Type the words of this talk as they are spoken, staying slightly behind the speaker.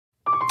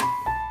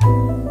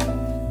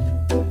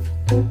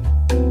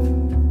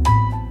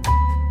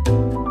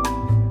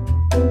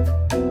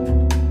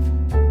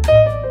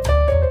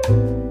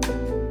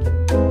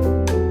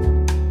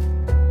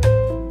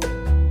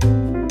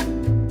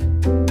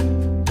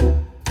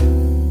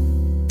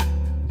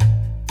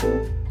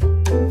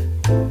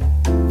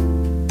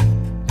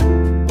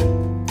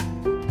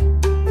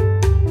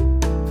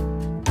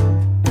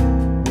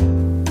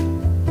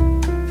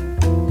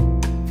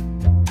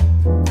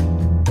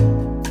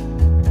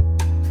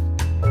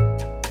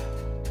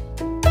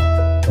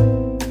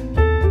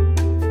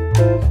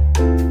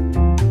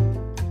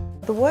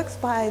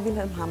by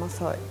Vilhelm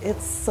Hammershøi.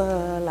 It's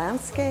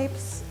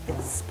landscapes,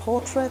 it's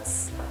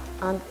portraits,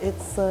 and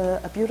it's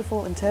a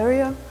beautiful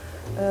interior.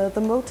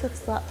 The motifs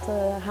that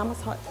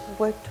Hammershøi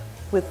worked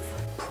with.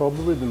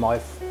 Probably my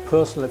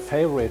personal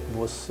favorite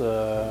was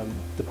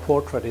the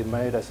portrait he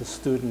made as a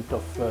student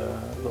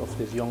of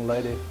this young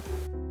lady.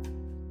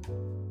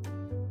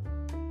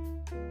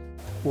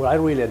 What I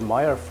really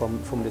admire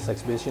from this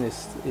exhibition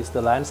is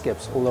the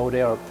landscapes, although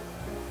they are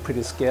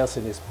pretty scarce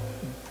in his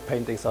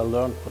paintings, I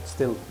learned, but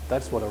still,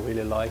 that's what I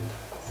really like.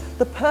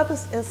 The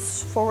purpose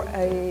is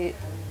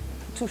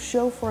to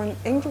show for an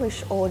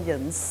English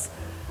audience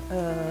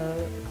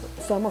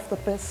some of the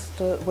best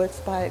works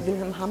by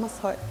Vilhelm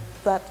Hammershøi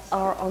that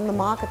are on the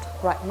market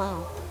right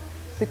now,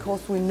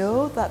 because we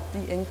know that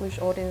the English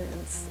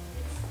audience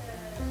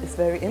is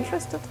very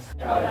interested.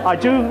 I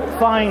do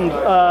find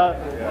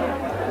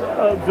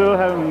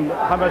Vilhelm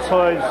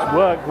Hammershøi's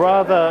work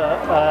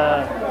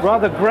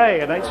rather grey,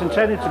 and it's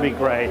intended to be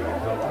grey.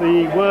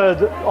 The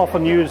word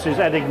often used is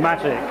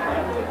enigmatic,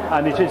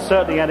 and it is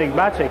certainly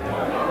enigmatic.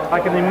 I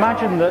can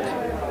imagine that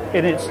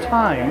in its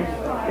time,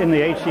 in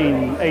the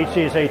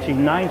 1880s,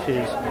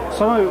 1890s,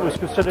 some of it was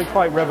considered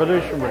quite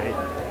revolutionary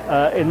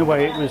in the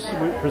way it was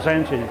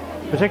presented,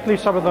 particularly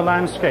some of the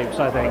landscapes,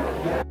 I think.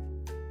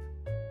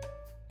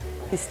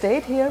 He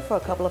stayed here for a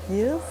couple of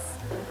years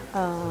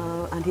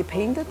and he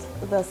painted.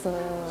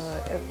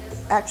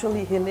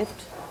 Actually, he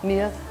lived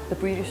near the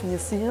British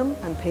Museum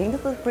and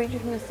painted the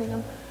British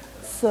Museum.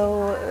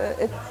 So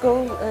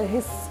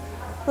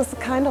there's a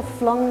kind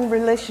of long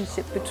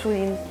relationship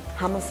between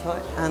Hammershøi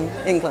and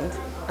England,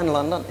 and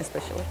London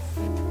especially.